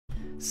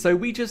So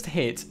we just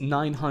hit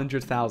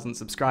 900,000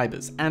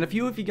 subscribers, and a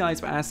few of you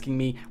guys were asking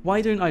me,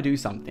 why don't I do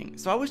something?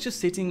 So I was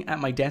just sitting at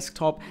my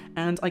desktop,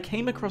 and I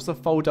came across a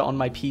folder on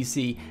my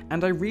PC,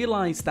 and I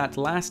realized that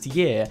last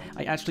year,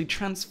 I actually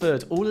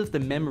transferred all of the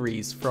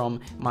memories from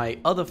my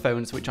other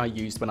phones which I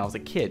used when I was a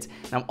kid.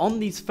 Now on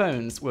these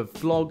phones were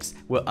vlogs,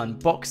 were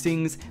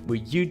unboxings, were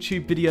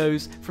YouTube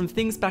videos, from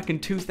things back in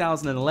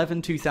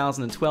 2011,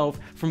 2012,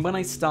 from when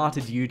I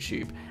started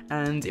YouTube.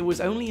 And it was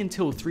only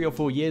until 3 or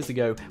 4 years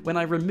ago when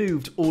I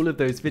removed all of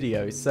those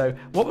videos. So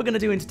what we're going to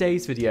do in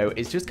today's video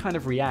is just kind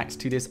of react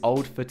to this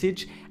old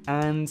footage,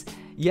 and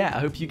yeah, I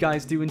hope you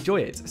guys do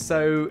enjoy it.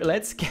 So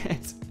let's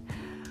get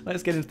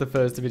into the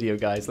first video,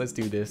 guys. Let's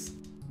do this.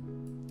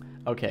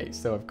 Okay,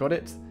 so I've got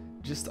it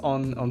just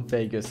on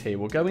Vegas here.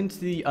 We'll go into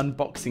the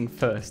unboxing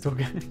first.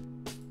 Okay.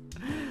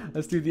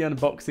 Let's do the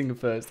unboxing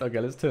first. Okay,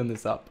 let's turn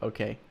this up.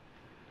 Okay.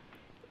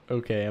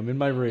 Okay, I'm in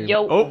my room.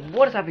 Yo, oh,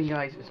 what is happening,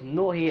 guys? It's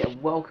Noor here,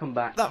 and welcome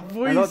back. That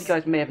voice! A lot of you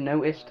guys may have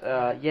noticed,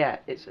 yeah,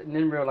 it's an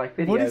in real life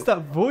video. What is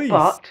that voice?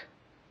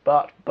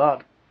 But,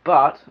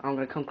 I'm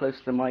going to come close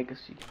to the mic so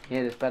you can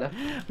hear this better.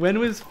 When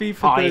was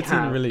FIFA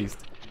 13 released?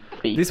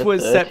 FIFA This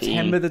was 13.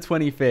 September the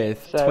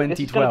 25th, so 2012. This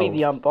is going to be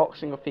the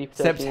unboxing of FIFA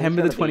 13.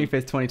 September the 25th,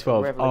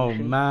 2012. Oh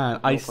man,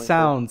 I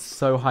sound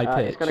so high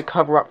pitched. It's going to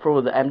cover up for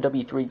all the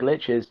MW3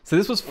 glitches. So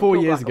this was 4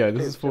 years ago.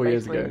 This is 4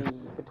 years ago.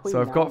 So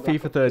I've got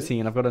FIFA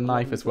 13. I've got a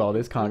knife as well.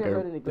 This can't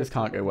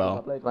go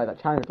well. Like that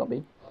challenge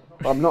lobby,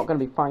 but I'm not going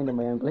to be finding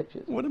my own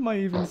glitches. What am I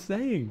even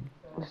saying?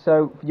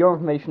 So for your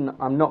information,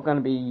 I'm not going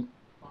to be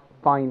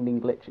finding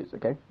glitches.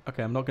 Okay.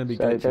 Okay, I'm not going to be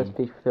So glitching. there's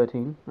FIFA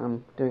 13.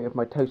 I'm doing it with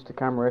my toaster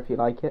camera if you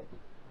like it.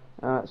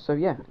 So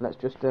yeah, let's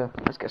get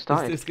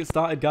started. Let's get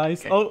started,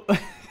 guys. Okay. Oh,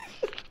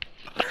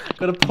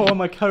 gotta pour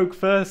my Coke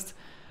first.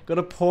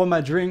 Gotta pour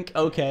my drink.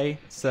 Okay,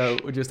 so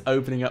we're just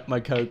opening up my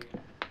Coke.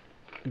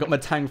 I got my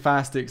Tang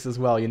Fastix as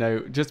well. You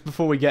know, just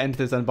before we get into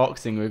this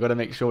unboxing, we've got to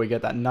make sure we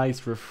get that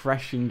nice,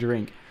 refreshing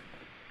drink.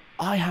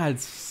 I had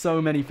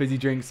so many fizzy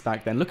drinks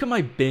back then. Look at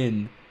my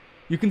bin.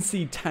 You can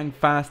see Tang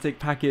Fastic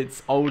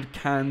packets, old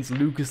cans,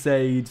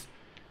 Lucasade.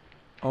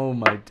 Oh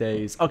my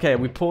days. Okay,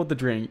 we poured the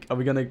drink. Are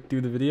we gonna do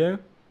the video?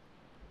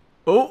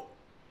 Oh!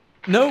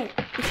 No!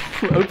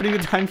 We're opening the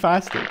Tang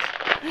Fastix.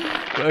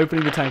 We're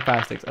opening the Tang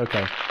Fastix.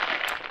 Okay.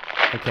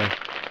 Okay.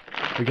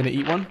 We're gonna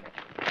eat one?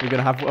 We're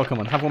gonna have... Oh, come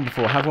on. Have one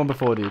before. Have one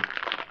before, dude.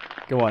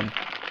 Go on.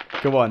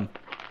 Go on.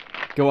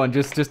 Go on.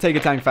 Just take a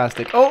Tang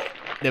Fastic. Oh!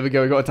 There we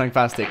go. We got a Tang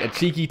Fastic. A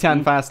cheeky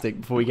Tang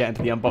Fastic before we get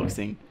into the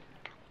unboxing.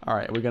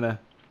 Alright, we're gonna...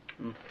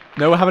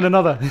 No, we're having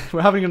another.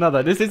 We're having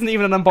another. This isn't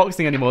even an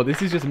unboxing anymore.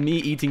 This is just me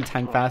eating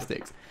Tang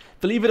Fastix.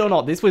 Believe it or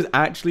not, this was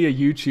actually a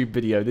YouTube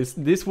video.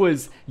 This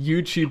was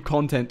YouTube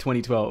content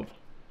 2012.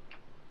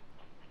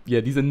 Yeah,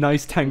 these are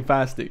nice Tang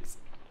Fastix.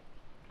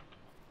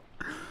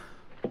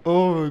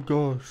 Oh my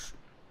gosh.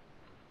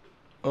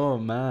 Oh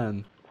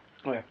man.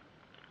 Oh yeah.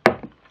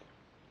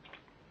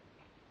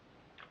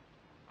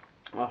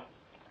 Oh.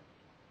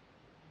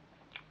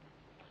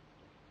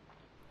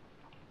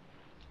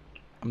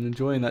 I'm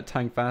enjoying that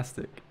Tang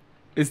Fastic.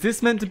 Is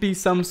this meant to be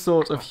some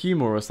sort of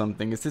humor or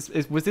something?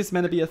 Was this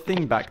meant to be a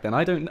thing back then?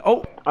 I don't know.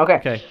 Oh! Okay.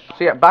 Okay.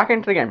 So yeah, back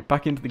into the game.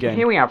 Back into the game.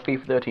 Here we have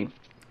FIFA 13.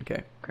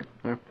 Okay. Okay.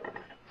 Yeah.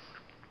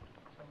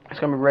 It's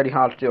going to be really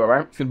hard to do,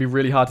 alright? It's going to be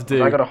really hard to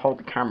do. I got to hold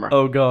the camera.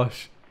 Oh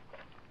gosh.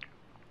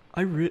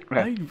 I was...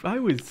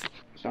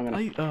 So I'm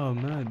going to oh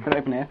man. put it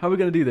open here. How are we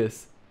going to do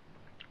this?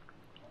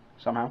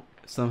 Somehow.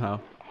 Somehow.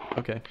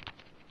 Okay.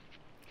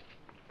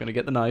 Gonna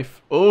get the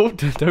knife. Oh,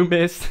 don't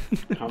miss.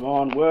 Come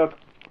on, work.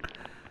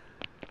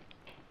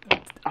 Oh,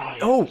 yeah,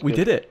 oh, we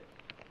did it.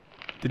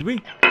 Did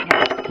we?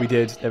 Yeah. We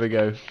did. There we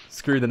go.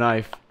 Screw the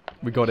knife.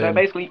 We got it. So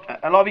basically,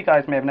 a lot of you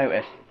guys may have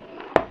noticed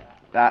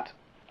that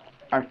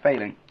I'm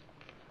failing.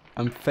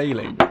 I'm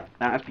failing.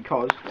 That's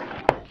because...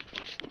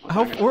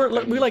 We're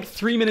like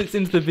 3 minutes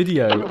into the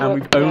video and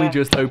we've only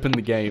just opened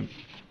the game.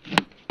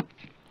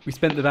 We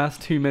spent the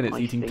last 2 minutes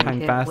eating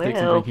Tang Fastix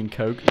and drinking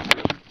Coke.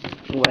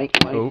 Wait.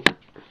 Oh.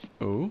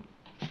 Oh.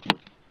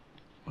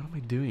 What am I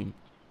doing?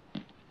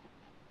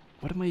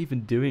 What am I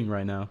even doing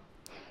right now?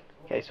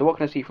 Okay, so what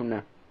can I see from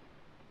there?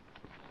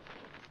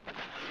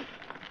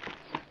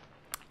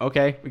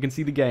 Okay, we can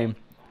see the game.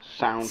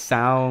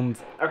 Sound.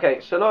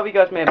 Okay, so a lot of you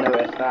guys may have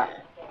noticed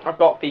that I've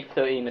got FIFA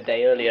 13 a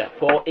day earlier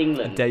for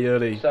England. A day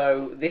early.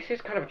 So this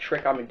is kind of a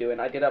trick I've been doing.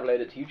 I did upload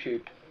it to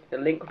YouTube. The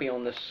link will be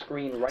on the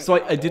screen right so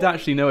now. I did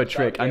actually know a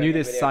trick. I knew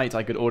this site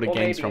I could order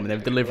games from and they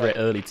would deliver it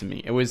early to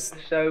me. It was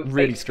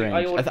really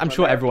strange. I'm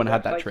sure everyone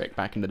had that trick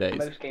back in the days.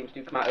 Most games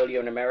do come out earlier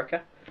in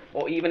America.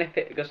 Or even if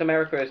because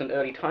America is an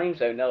early time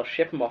zone, they'll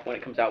ship them off when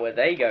it comes out where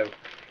they go.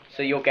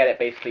 So you'll get it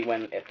basically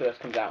when it first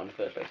comes out in the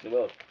first place in the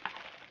world.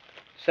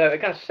 So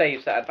it kind of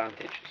saves that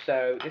advantage.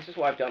 So this is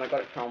what I've done. I got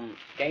it from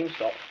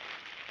GameStop.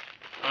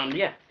 And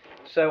yeah.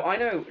 So I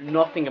know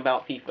nothing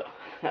about FIFA.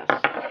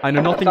 I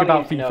know nothing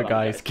about FIFA, about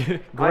guys.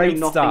 Great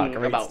start.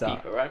 Great about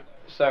start. FIFA, right?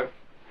 So,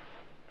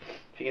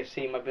 if you can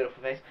see my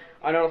beautiful face,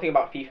 I know nothing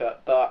about FIFA,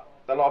 but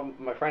a lot of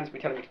my friends will be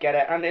telling me to get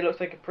it, and it looks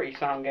like a pretty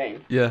sound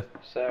game. Yeah.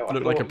 So it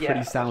looked like a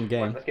pretty sound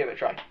game. Let's give it a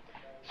try.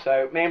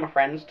 So me and my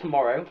friends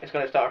tomorrow. It's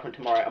going to start from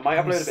tomorrow. I might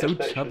I was upload a bit so of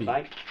footage chubby.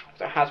 tonight.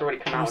 So it has already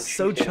come I out. was on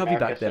so Tuesday in chubby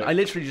America, back then. so I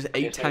literally just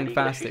ate there's no Tang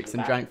legal issues Fastics with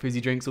and that. drank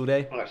fizzy drinks all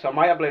day. Okay, so I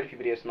might upload a few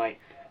videos tonight,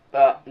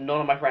 but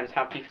none of my friends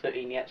have FIFA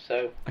 13 yet.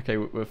 So Okay,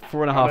 we're I'm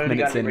 4.5 only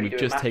minutes gonna in. really We've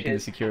do just taken the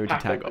matches, security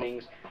pack tag off.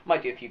 openings.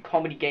 Might do a few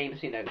comedy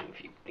games, you know, a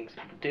few things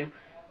that people do.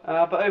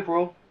 But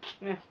overall,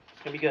 yeah,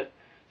 it's gonna be good.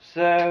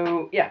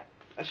 So yeah,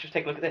 let's just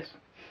take a look at this.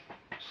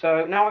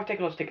 So now I've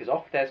taken all the stickers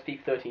off. There's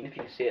FIFA 13 if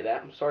you can see it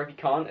there. I'm sorry if you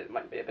can't. It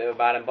might be a bit of a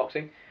bad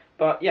unboxing.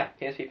 But yeah,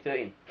 here's FIFA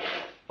 13.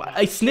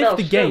 I sniffed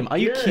the Smells game. so Are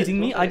you good, kidding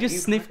me? doesn't I it? just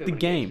You sniffed fucking the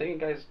game. see, you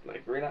guys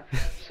like read that.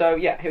 So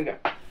yeah, here we go.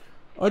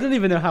 I don't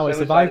even know how I So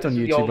survived this on is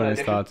the YouTube when Ultimate I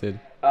Edition. started.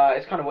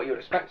 It's kind of what you would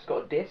expect. It's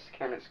got a disc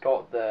and it's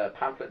got the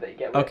pamphlet that you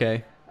get with it.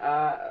 Okay.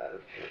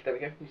 There we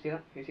go. You see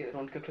that? You see that?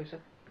 Want to go closer?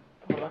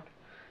 Hold on.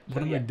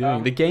 What am I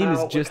doing? The game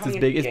is just as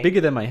big. It's bigger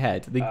than my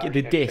head.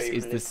 The disc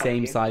is the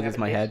same size as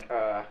my head.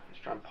 Let's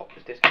try and pop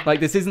this disc. Like,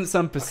 this isn't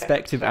some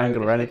perspective so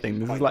angle or this anything. is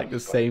This is quite like the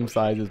nice. same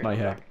size as my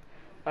head.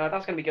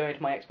 That's going to be going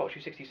to my Xbox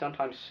 360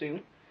 sometime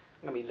soon.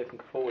 I'm going to be looking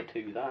forward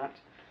to that.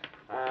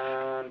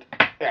 And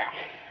yeah,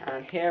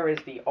 and here is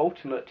the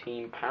Ultimate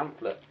Team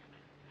pamphlet.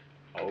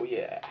 Oh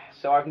yeah.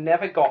 So I've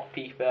never got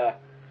FIFA,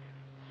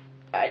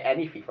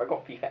 any FIFA. I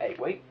got FIFA 8.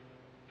 Wait.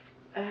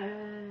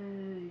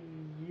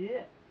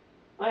 Yeah.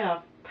 I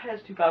have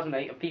PES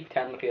 2008 and FIFA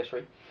 10 on the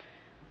PS3.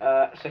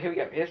 So here we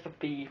go. Here's the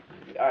here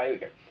we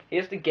go.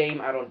 Here's the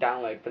game add-on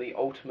download for the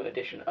Ultimate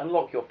Edition.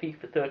 Unlock your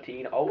FIFA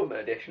 13 Ultimate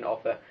Edition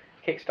offer.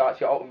 Kickstarts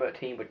your Ultimate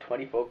Team with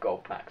 24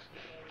 gold packs.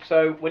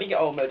 So when you get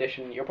Ultimate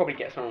Edition, you'll probably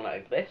get something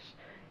like this.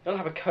 It doesn't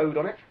have a code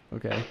on it.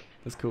 Okay,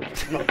 that's cool.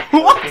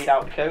 What? Read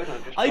out the code.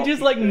 I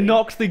just like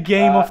knocked the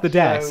game off the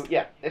desk. So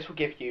yeah, this will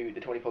give you the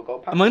 24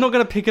 gold packs. Am I not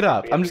going to pick it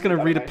up? I'm just going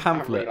to read a I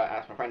haven't really pamphlet. like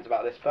asked my friends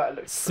about this, but it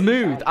looks Smooth.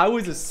 pretty sound. I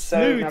was a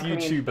smooth now coming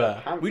into the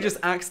YouTuber. pamphlet. We just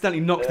accidentally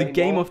knocked the Learning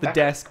game more off the facts.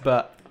 desk,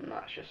 but And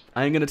that's just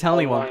I ain't going to tell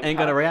anyone. online Ain't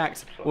going to packs.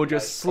 react. That's what We'll you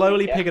just guys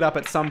slowly probably pick it up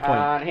at some point.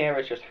 And here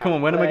is just Come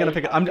on, when am I going to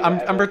pick it up?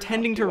 I'm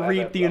pretending to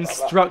read the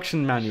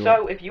instruction manual.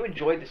 So if you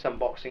enjoyed this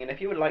unboxing, and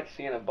if you would like to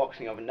see an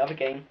unboxing of another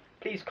game,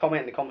 please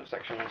comment in the comment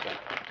section also.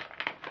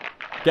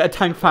 Get a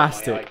Tang eye.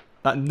 Fastic.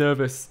 That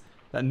nervous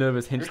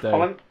hinge Just though.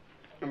 comment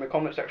in the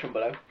comment section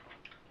below Come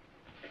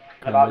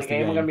on, about where's the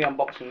game we're going to be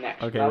unboxing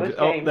next. Okay, Now, we'll this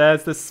oh, game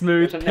there's the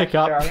smooth doesn't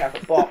pickup. necessarily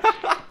have a box.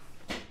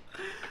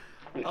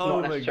 It's Oh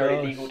not my necessarily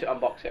gosh. legal to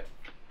unbox it.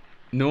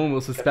 No one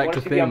will suspect a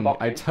wanna see the thing.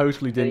 unboxing, I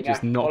totally then didn't you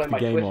just can follow knock the my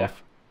game Twitter.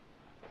 off.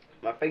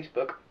 My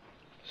Facebook,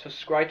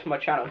 subscribe to my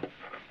channel,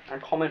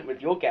 and comment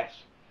with your guess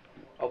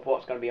of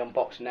what's going to be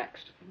unboxed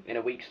next in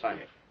a week's time.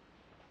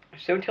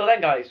 So until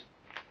then, guys,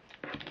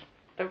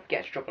 don't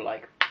forget to drop a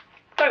like.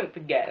 Don't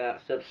forget to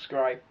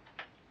subscribe.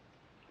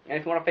 And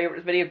if you want to favourite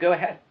this video, go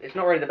ahead. It's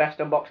not really the best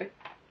unboxing,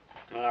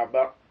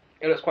 but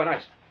it looks quite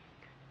nice.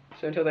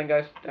 So until then,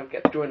 guys, don't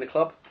forget to join the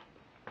club.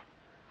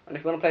 And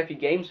if you want to play a few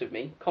games with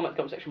me, comment in the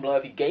comment section below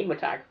if you gamer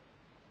tag,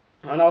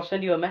 and I'll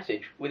send you a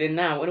message within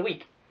now and a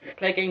week.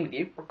 Play a game with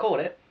you,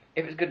 record it.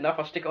 If it's good enough,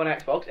 I'll stick it on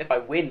Xbox. If I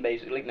win,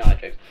 basically, no, I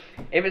jokes.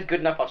 If it's good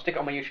enough, I'll stick it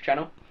on my YouTube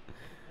channel.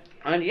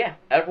 And yeah,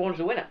 everyone's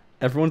a winner.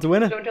 Everyone's a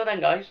winner. So until then,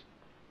 guys,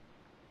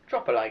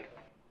 drop a like.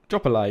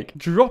 Drop a like.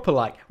 Drop a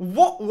like.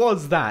 What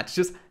was that?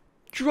 Just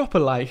drop a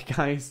like,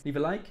 guys. Leave a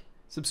like.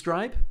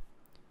 Subscribe.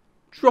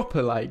 Drop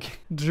a like.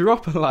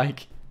 Drop a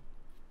like.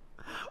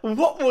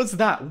 What was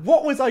that?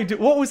 What was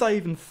I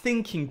even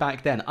thinking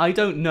back then? I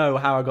don't know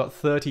how I got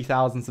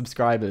 30,000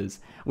 subscribers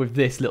with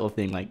this little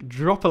thing. Like,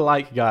 drop a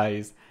like,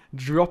 guys.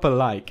 Drop a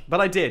like. But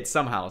I did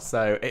somehow,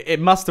 so it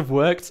must have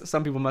worked.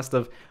 Some people must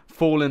have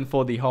fallen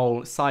for the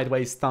whole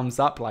sideways thumbs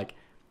up. Like,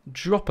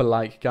 drop a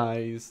like,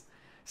 guys.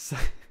 So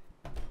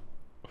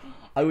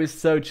I was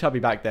so chubby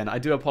back then. I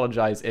do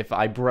apologize if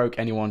I broke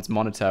anyone's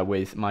monitor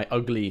with my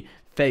ugly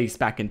face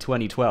back in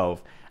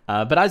 2012.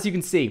 But as you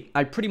can see,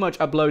 I pretty much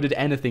uploaded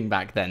anything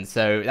back then.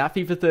 So that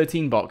FIFA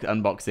 13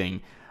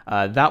 unboxing,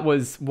 that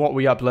was what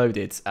we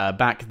uploaded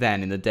back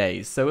then in the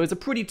days. So it was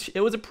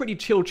a pretty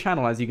chill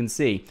channel, as you can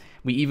see.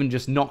 We even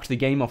just knocked the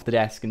game off the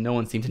desk and no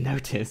one seemed to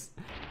notice.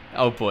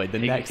 Oh boy, the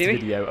next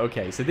video.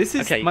 Okay, so this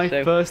is my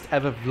first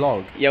ever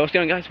vlog. Yeah, what's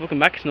going on, guys? Welcome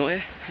back, Snort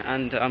here,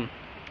 and I'm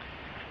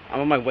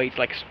on my way to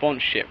like a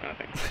sponsorship, I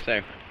think. So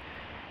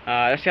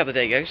let's see how the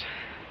day goes.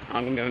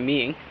 I'm gonna go to a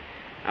meeting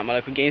at my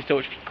local game store,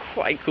 which would be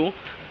quite cool.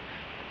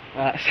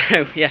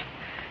 So yeah,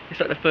 it's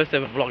like the first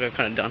ever vlog I've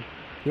kind of done.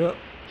 Yep.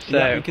 So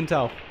yeah, you can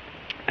tell.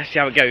 Let's see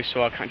how it goes.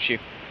 So I'll catch you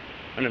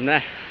when I'm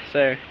there.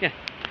 So yeah.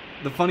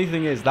 The funny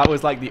thing is, that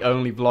was like the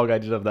only vlog I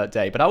did of that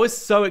day. But I was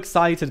so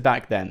excited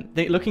back then.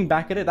 Looking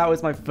back at it, that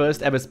was my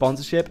first ever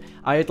sponsorship.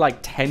 I had like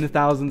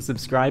 10,000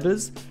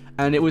 subscribers.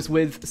 And it was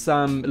with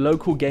some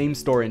local game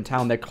store in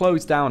town. They're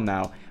closed down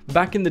now.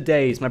 Back in the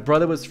days, my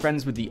brother was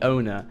friends with the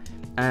owner.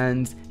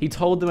 and he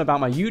told them about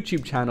my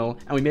YouTube channel,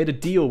 and we made a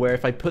deal where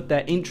if I put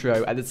their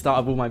intro at the start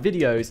of all my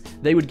videos,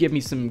 they would give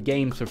me some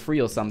games for free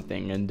or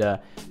something, and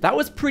that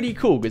was pretty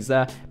cool, because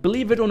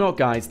believe it or not,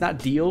 guys, that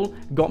deal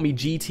got me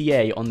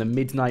GTA on the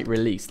midnight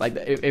release. Like,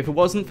 if it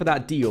wasn't for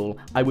that deal,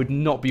 I would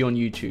not be on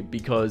YouTube,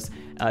 because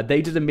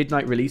they did a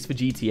midnight release for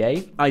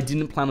GTA. I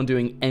didn't plan on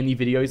doing any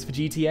videos for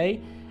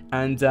GTA,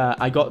 and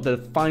I got the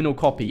final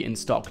copy in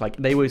stock. Like,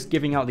 they were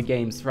giving out the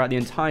games throughout the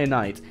entire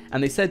night,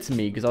 and they said to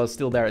me, because I was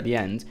still there at the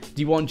end,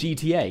 do you want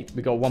GTA?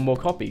 We got one more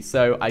copy.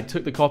 So I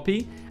took the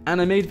copy, and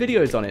I made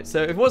videos on it.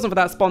 So if it wasn't for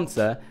that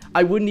sponsor,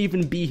 I wouldn't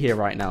even be here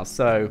right now.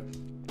 So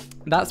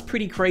that's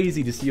pretty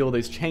crazy to see all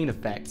those chain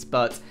effects.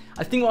 But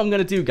I think what I'm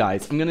going to do,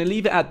 guys, I'm going to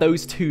leave it at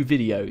those 2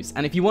 videos.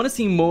 And if you want to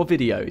see more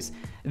videos,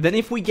 then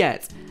if we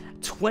get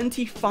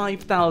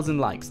 25,000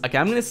 likes. Okay,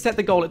 I'm going to set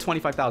the goal at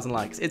 25,000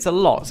 likes. It's a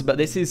lot, but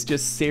this is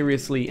just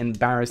seriously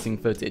embarrassing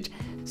footage.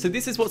 So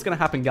this is what's going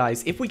to happen,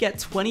 guys. If we get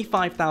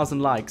 25,000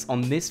 likes on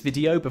this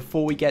video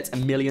before we get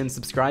 1 million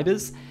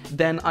subscribers,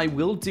 then I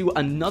will do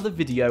another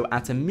video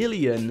at 1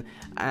 million,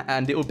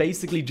 and it will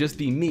basically just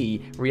be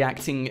me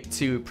reacting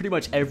to pretty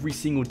much every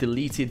single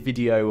deleted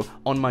video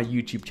on my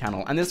YouTube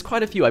channel. And there's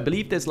quite a few. I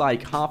believe there's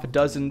like half a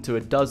dozen to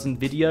a dozen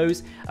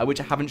videos, which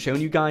I haven't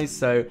shown you guys.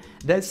 So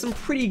there's some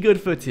pretty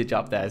good footage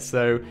up there.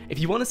 So if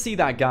you want to see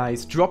that,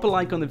 guys, drop a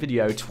like on the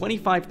video,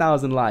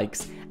 25,000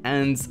 likes,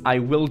 and I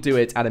will do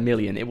it at 1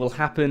 million. It will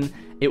happen.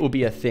 It will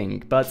be a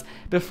thing. But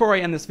before I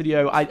end this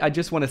video, I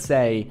just want to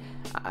say,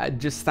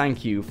 just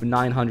thank you for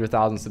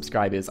 900,000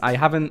 subscribers. I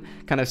haven't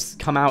kind of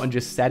come out and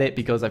just said it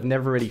because I've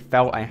never really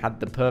felt I had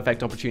the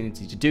perfect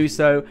opportunity to do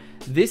so.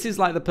 This is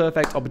like the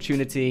perfect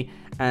opportunity,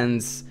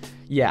 and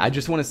yeah, I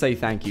just want to say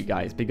thank you,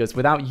 guys, because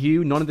without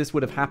you, none of this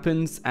would have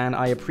happened, and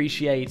I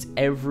appreciate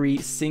every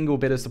single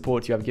bit of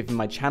support you have given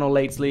my channel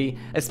lately,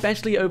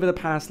 especially over the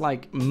past,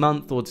 like,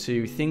 month or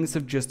two. Things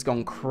have just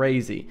gone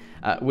crazy,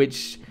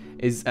 which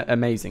is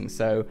amazing.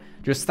 So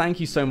just thank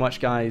you so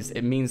much, guys.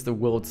 It means the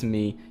world to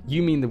me.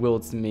 You mean the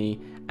world to me,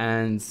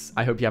 and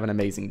I hope you have an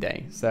amazing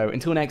day. So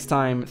until next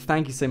time,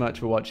 thank you so much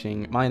for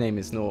watching. My name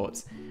is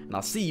Nort, and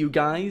I'll see you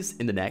guys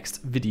in the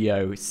next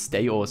video.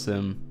 Stay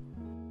awesome.